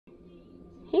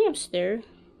hamster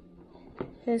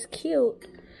has killed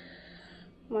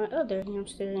my other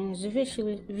hamster and has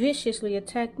viciously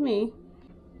attacked me.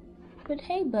 But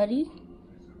hey, buddy,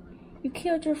 you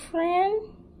killed your friend?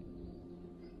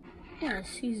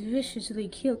 Yes, he's viciously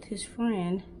killed his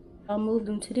friend. I'll move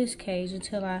him to this cage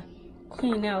until I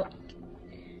clean out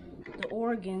the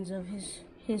organs of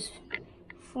his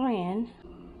friend.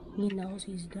 He knows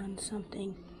he's done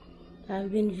something.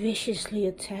 I've been viciously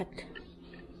attacked.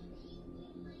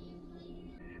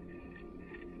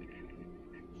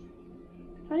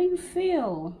 How do you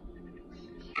feel?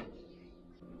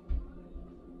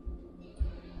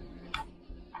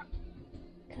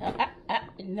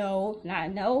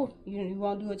 No. You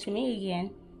won't do it to me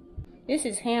again. This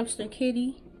is Hamster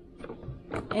Kitty.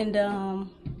 And,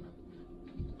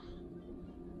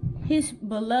 his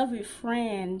beloved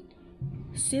friend,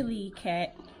 Silly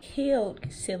Cat, killed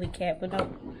Silly Cat for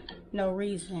no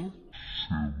reason.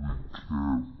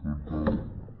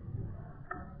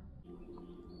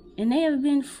 And they have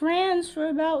been friends for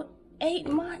about 8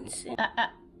 months.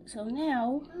 So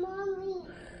now, Mommy.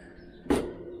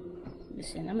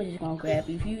 Listen, I'm just gonna grab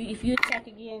you. If you attack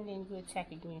again, then you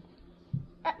attack again.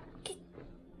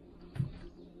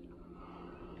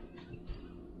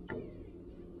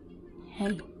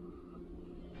 Hey,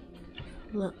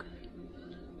 look.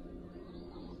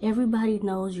 Everybody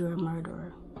knows you're a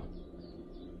murderer.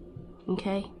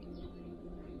 Okay?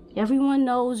 Everyone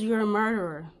knows you're a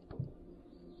murderer.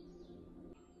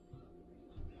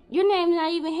 Your name's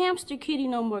not even Hamster Kitty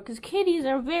no more, because kitties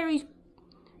are very,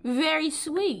 very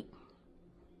sweet.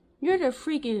 You're the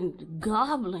freaking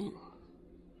goblin.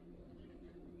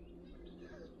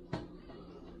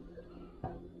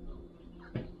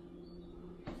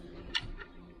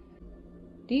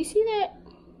 Do you see that?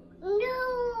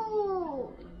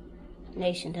 No.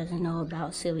 Nation doesn't know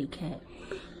about Silly Cat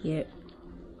yet.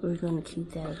 We're gonna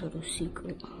keep that a little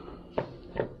secret.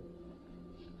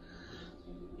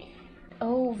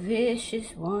 Oh,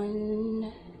 vicious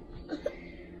one.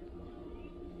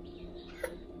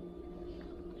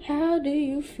 How do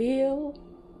you feel?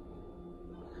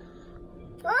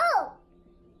 Oh!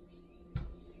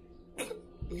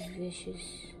 He's vicious.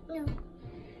 No.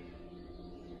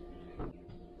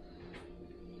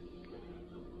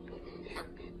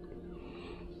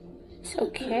 It's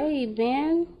okay,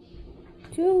 man.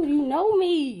 Dude, you know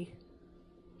me.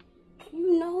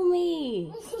 You know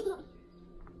me.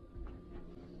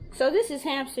 So this is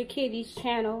Hamster Kitty's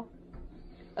channel.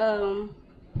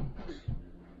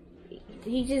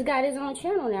 He just got his own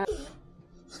channel now.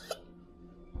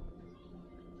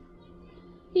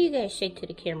 You gotta shake to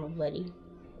the camera, buddy.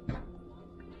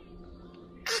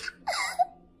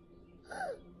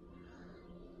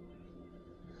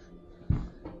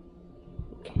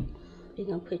 Okay, we're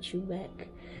gonna put you back.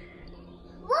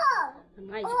 I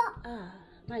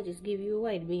might just give you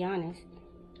away, to be honest.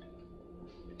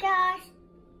 Gosh,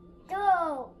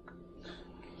 dog.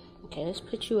 Okay, let's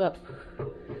put you up.